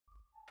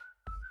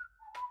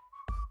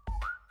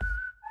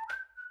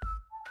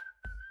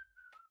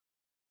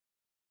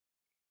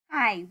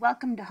Hi,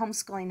 welcome to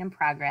Homeschooling in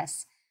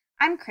Progress.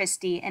 I'm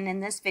Christy, and in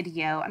this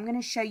video, I'm going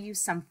to show you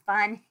some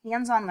fun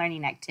hands-on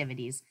learning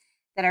activities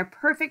that are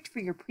perfect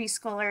for your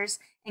preschoolers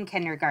and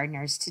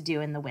kindergartners to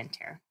do in the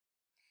winter.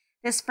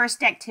 This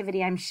first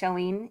activity I'm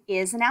showing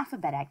is an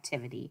alphabet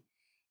activity,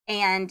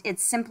 and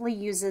it simply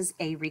uses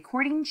a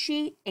recording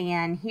sheet,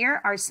 and here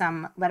are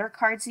some letter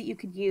cards that you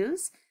could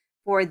use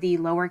for the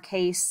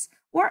lowercase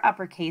or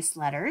uppercase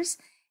letters.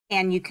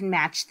 And you can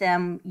match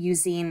them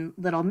using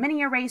little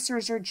mini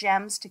erasers or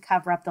gems to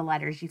cover up the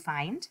letters you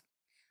find.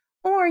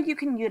 Or you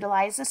can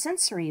utilize a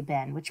sensory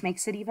bin, which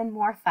makes it even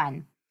more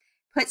fun.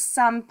 Put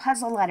some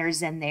puzzle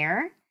letters in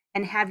there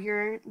and have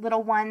your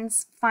little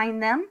ones find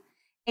them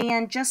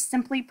and just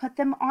simply put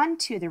them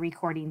onto the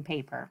recording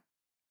paper.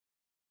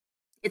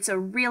 It's a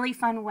really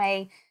fun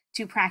way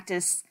to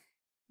practice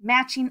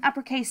matching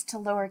uppercase to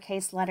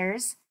lowercase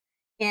letters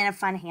in a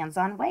fun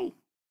hands-on way.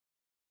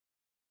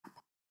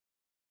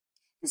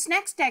 This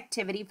next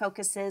activity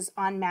focuses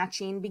on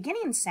matching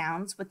beginning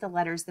sounds with the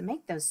letters that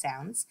make those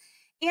sounds,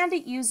 and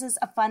it uses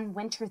a fun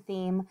winter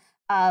theme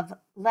of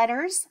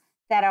letters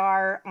that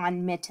are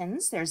on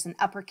mittens. There's an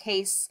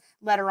uppercase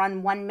letter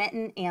on one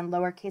mitten and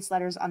lowercase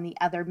letters on the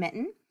other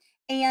mitten,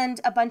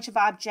 and a bunch of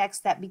objects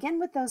that begin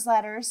with those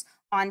letters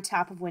on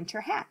top of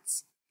winter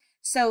hats.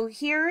 So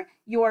here,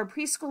 your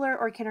preschooler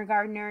or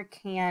kindergartner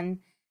can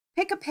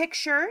pick a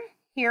picture.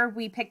 Here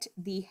we picked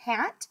the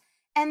hat,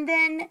 and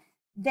then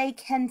they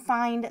can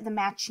find the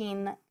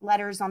matching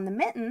letters on the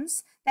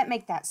mittens that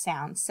make that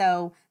sound.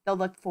 So they'll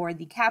look for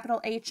the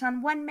capital H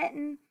on one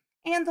mitten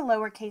and the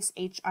lowercase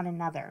h on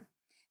another.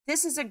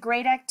 This is a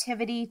great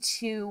activity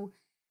to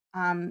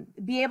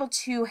be able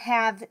to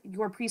have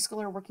your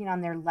preschooler working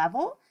on their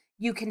level.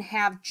 You can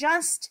have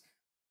just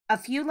a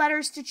few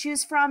letters to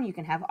choose from. You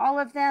can have all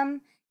of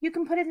them. You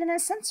can put it in a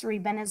sensory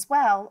bin as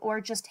well,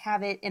 or just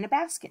have it in a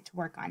basket to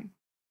work on.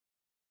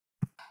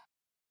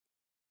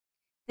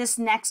 This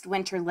next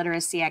winter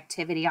literacy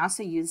activity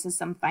also uses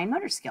some fine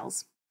motor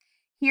skills.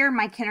 Here,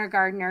 my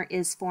kindergartner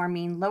is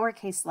forming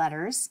lowercase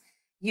letters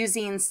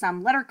using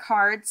some letter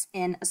cards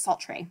in a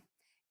salt tray.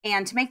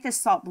 And to make this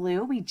salt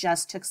blue, we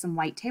just took some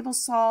white table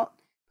salt,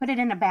 put it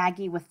in a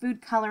baggie with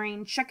food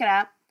coloring, shook it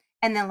up,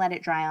 and then let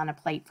it dry on a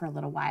plate for a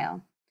little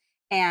while.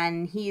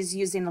 And he's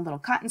using a little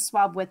cotton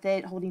swab with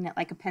it, holding it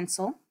like a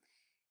pencil.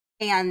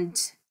 And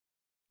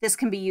this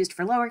can be used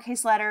for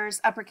lowercase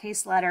letters,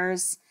 uppercase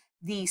letters.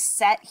 The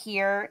set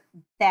here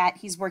that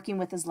he's working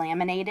with is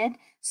laminated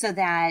so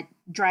that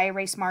dry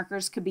erase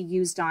markers could be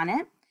used on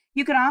it.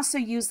 You could also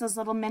use those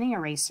little mini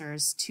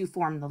erasers to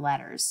form the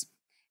letters.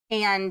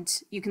 And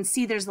you can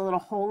see there's a little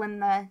hole in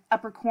the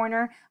upper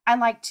corner. I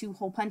like to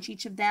hole punch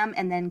each of them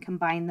and then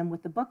combine them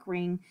with the book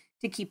ring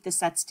to keep the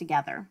sets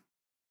together.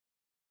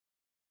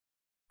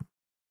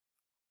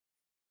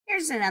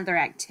 Here's another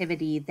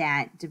activity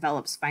that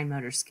develops fine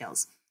motor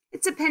skills.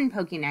 It's a pen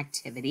poking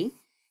activity.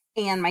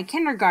 And my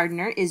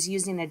kindergartner is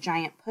using a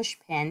giant push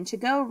pin to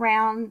go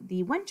around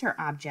the winter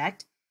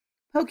object,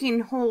 poking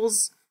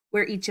holes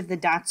where each of the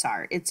dots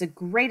are. It's a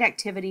great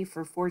activity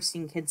for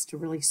forcing kids to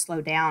really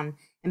slow down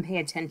and pay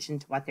attention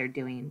to what they're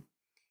doing.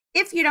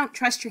 If you don't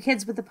trust your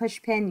kids with a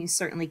push pin, you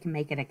certainly can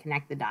make it a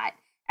connect the dot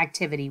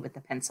activity with the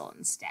pencil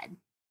instead.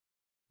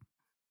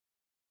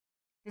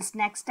 This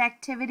next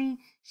activity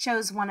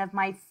shows one of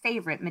my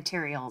favorite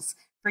materials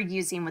for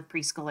using with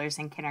preschoolers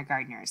and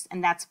kindergartners,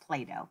 and that's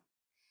Play-Doh.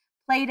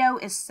 Play-Doh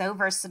is so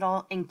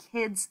versatile and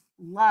kids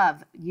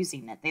love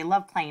using it. They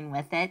love playing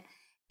with it,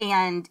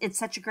 and it's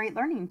such a great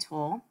learning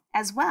tool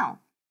as well.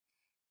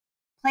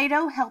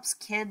 Play-Doh helps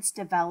kids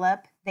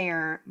develop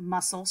their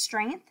muscle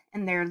strength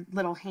in their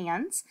little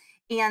hands,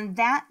 and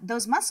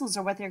those muscles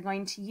are what they're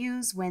going to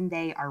use when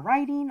they are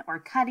writing or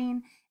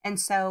cutting, and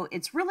so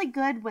it's really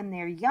good when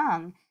they're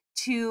young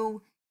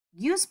to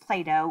use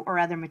Play-Doh or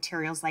other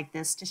materials like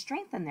this to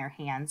strengthen their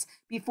hands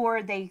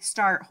before they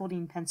start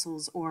holding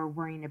pencils or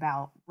worrying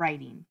about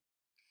writing.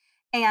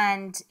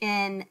 And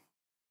there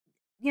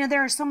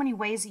are so many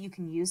ways that you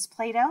can use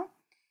Play-Doh.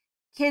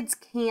 Kids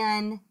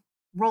can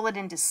roll it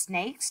into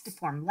snakes to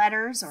form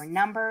letters or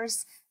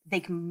numbers. They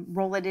can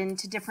roll it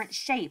into different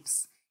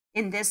shapes.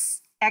 In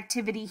this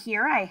activity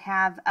here, I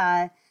have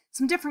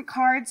some different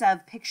cards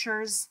of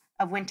pictures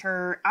of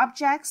winter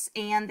objects,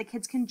 and the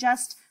kids can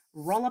just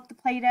roll up the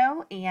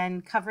Play-Doh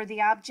and cover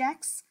the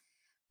objects.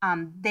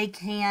 They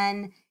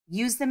can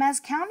use them as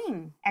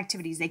counting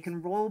activities. They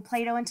can roll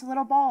Play-Doh into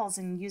little balls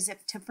and use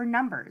it for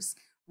numbers.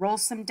 Roll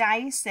some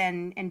dice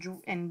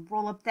and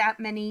roll up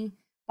that many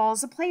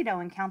balls of Play-Doh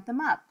and count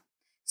them up.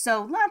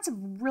 So lots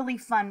of really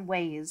fun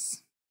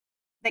ways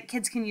that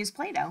kids can use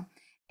Play-Doh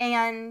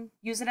and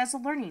use it as a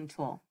learning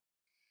tool.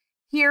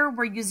 Here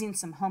we're using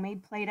some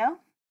homemade Play-Doh.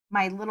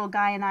 My little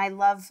guy and I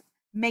love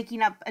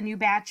making up a new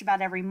batch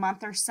about every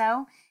month or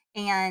so,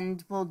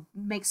 and we'll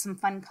make some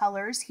fun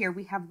colors. Here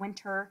we have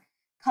winter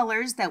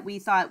colors that we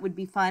thought would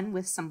be fun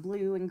with some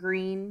blue and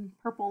green,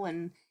 purple,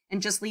 and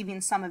just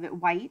leaving some of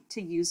it white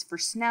to use for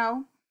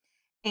snow.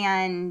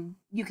 And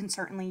you can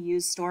certainly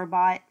use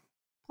store-bought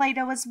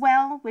Play-Doh as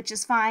well, which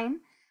is fine.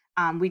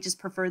 We just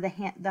prefer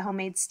the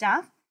homemade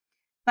stuff,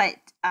 but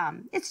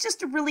it's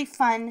just a really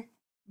fun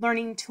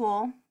learning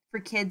tool for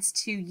kids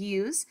to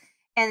use.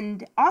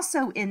 And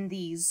also in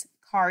these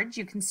cards,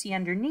 you can see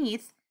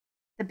underneath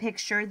the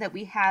picture that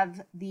we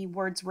have the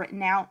words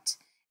written out.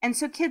 And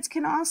so kids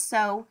can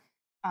also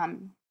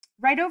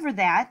write over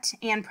that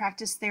and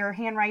practice their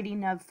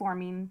handwriting of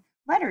forming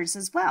letters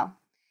as well.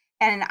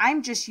 And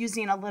I'm just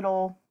using a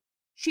little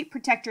sheet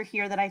protector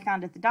here that I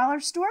found at the dollar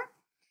store.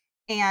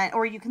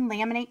 Or you can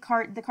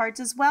laminate the cards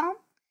as well.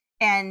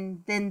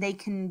 And then they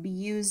can be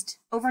used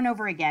over and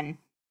over again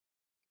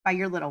by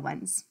your little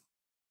ones.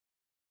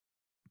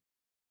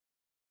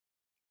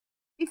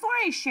 Before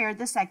I share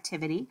this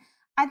activity,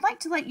 I'd like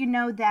to let you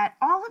know that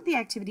all of the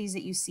activities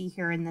that you see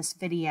here in this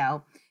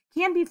video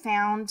can be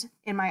found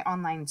in my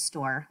online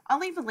store. I'll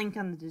leave a link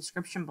in the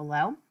description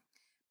below,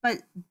 but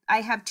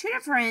I have two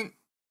different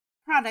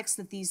products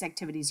that these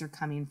activities are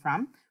coming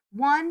from.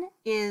 One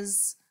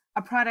is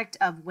a product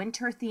of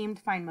winter-themed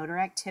fine motor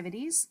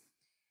activities,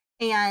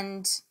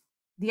 and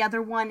the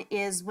other one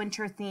is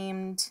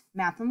winter-themed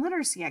math and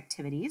literacy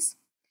activities.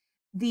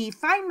 The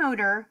fine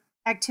motor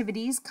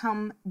activities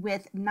come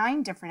with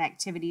 9 different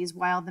activities,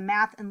 while the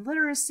math and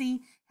literacy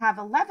have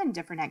 11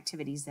 different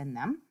activities in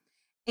them.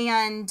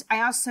 And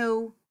I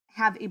also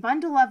have a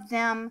bundle of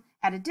them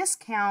at a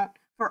discount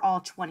for all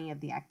 20 of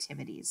the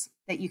activities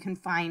that you can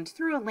find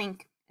through a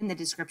link in the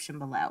description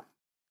below.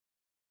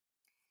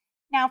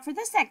 Now for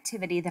this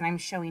activity that I'm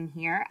showing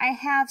here, I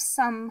have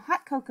some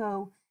hot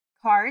cocoa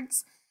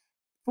cards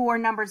for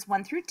numbers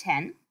 1 through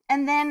 10,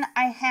 and then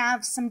I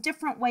have some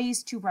different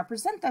ways to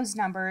represent those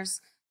numbers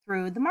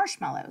through the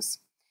marshmallows.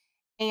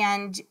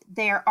 And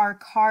there are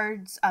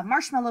cards,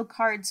 marshmallow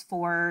cards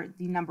for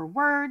the number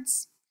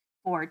words,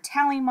 for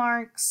tally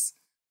marks,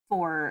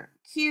 for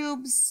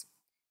cubes,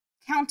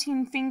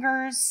 counting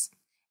fingers,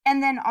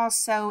 and then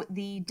also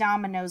the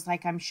dominoes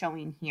like I'm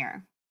showing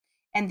here.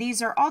 And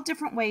these are all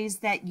different ways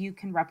that you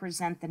can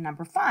represent the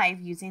number 5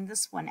 using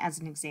this one as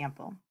an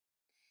example.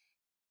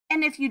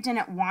 And if you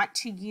didn't want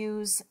to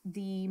use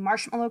the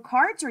marshmallow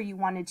cards or you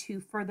wanted to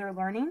further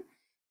learning,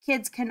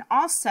 kids can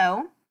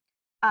also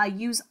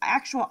use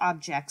actual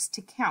objects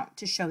to count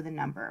to show the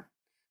number.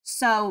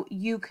 So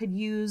you could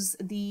use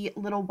the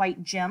little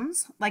white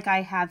gems like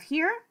I have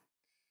here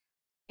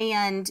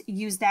and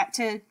use that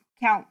to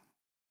count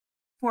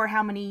for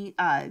how many,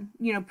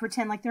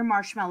 pretend like they're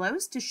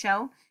marshmallows to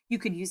show. You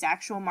could use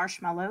actual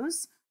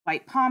marshmallows,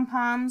 white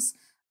pom-poms.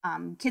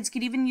 Kids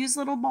could even use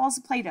little balls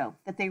of Play-Doh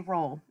that they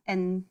roll,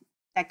 and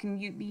that can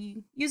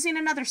be using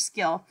another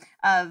skill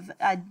of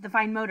the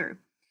fine motor.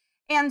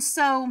 And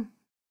so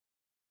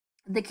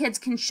the kids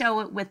can show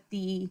it with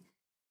the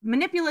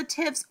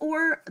manipulatives,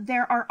 or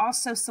there are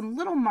also some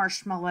little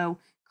marshmallow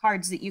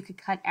cards that you could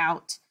cut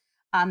out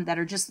that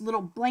are just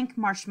little blank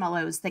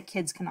marshmallows that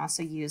kids can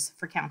also use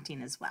for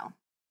counting as well.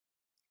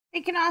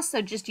 They can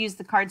also just use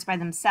the cards by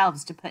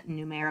themselves to put in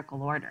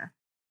numerical order.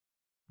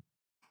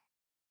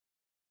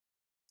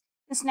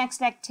 This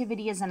next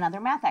activity is another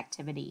math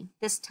activity,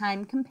 this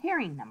time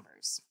comparing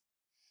numbers.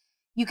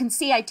 You can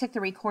see I took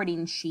the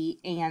recording sheet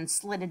and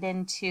slid it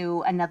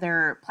into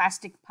another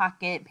plastic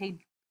pocket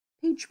page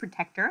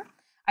protector.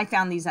 I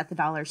found these at the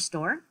dollar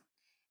store,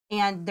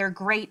 and they're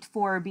great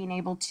for being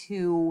able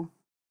to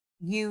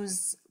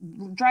use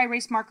dry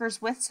erase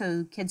markers with,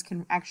 so kids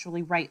can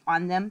actually write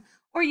on them,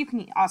 or you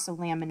can also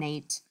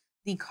laminate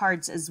the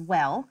cards as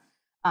well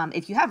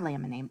if you have a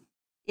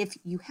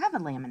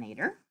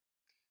laminator.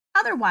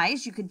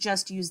 Otherwise, you could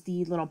just use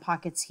the little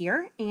pockets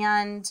here,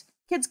 and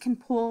kids can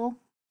pull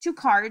two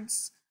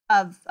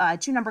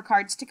number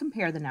cards to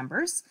compare the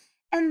numbers,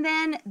 and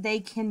then they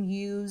can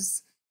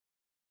use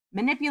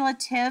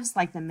manipulatives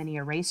like the mini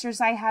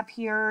erasers I have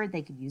here.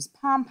 They could use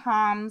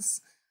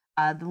pom-poms,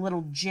 the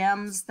little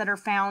gems that are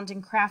found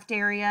in craft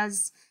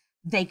areas.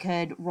 They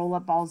could roll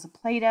up balls of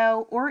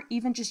Play-Doh, or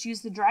even just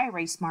use the dry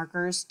erase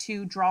markers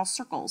to draw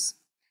circles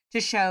to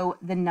show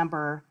the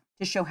number,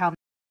 to show how.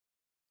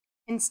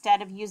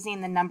 Instead of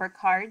using the number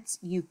cards,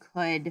 you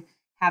could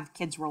have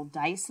kids roll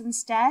dice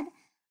instead.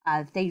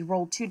 If they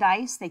roll 2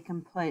 dice, they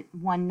can put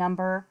 1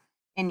 number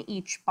in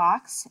each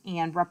box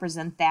and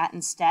represent that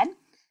instead.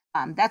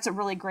 That's a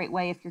really great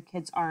way if your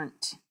kids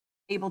aren't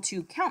able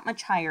to count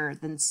much higher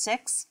than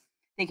 6.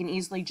 They can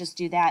easily just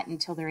do that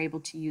until they're able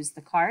to use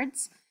the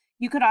cards.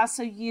 You could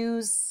also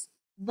use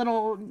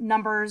little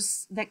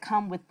numbers that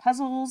come with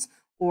puzzles,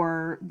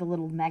 or the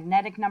little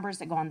magnetic numbers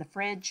that go on the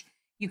fridge.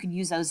 You could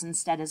use those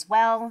instead as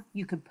well.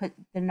 You could put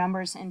the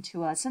numbers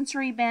into a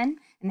sensory bin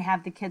and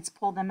have the kids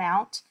pull them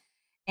out,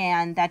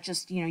 and that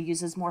just,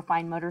 uses more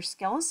fine motor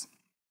skills.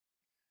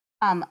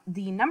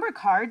 The number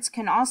cards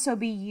can also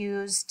be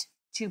used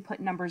to put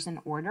numbers in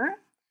order,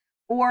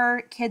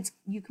 or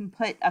you can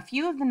put a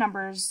few of the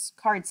numbers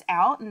cards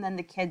out, and then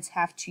the kids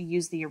have to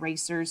use the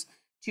erasers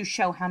to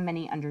show how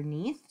many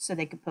underneath. So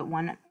they could put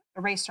 1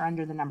 eraser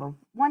under the number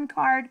 1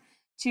 card,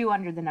 2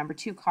 under the number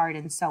 2 card,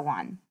 and so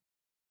on.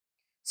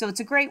 So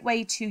it's a great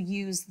way to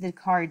use the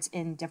cards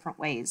in different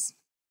ways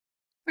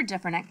for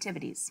different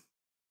activities.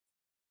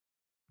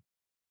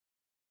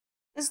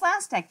 This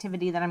last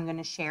activity that I'm going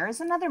to share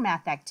is another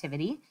math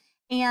activity,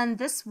 and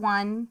this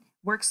one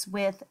works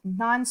with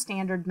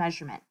non-standard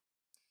measurement.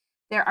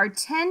 There are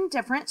 10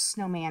 different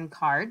snowman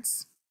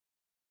cards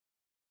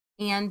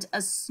and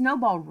a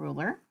snowball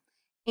ruler,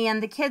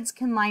 and the kids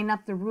can line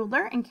up the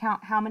ruler and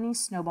count how many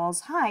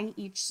snowballs high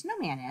each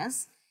snowman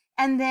is,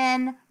 and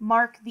then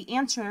mark the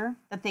answer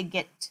that they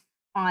get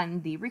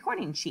on the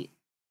recording sheet.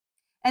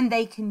 And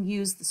they can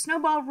use the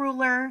snowball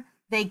ruler,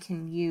 they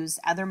can use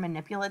other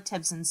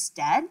manipulatives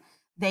instead.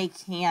 They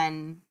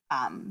can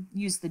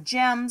use the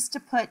gems to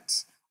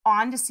put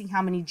on to see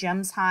how many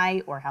gems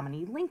high or how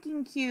many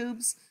linking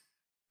cubes,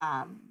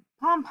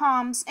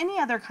 pom-poms, any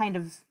other kind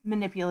of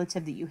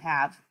manipulative that you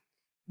have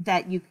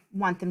that you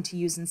want them to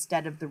use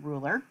instead of the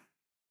ruler.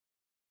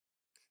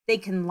 They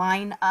can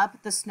line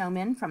up the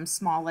snowmen from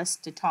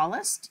smallest to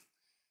tallest.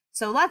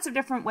 So lots of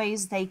different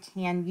ways they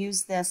can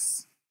use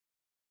this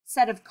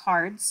set of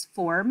cards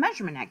for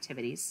measurement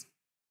activities.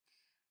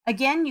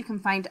 Again, you can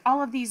find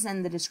all of these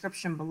in the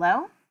description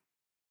below.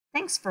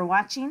 Thanks for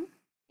watching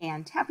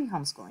and happy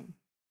homeschooling.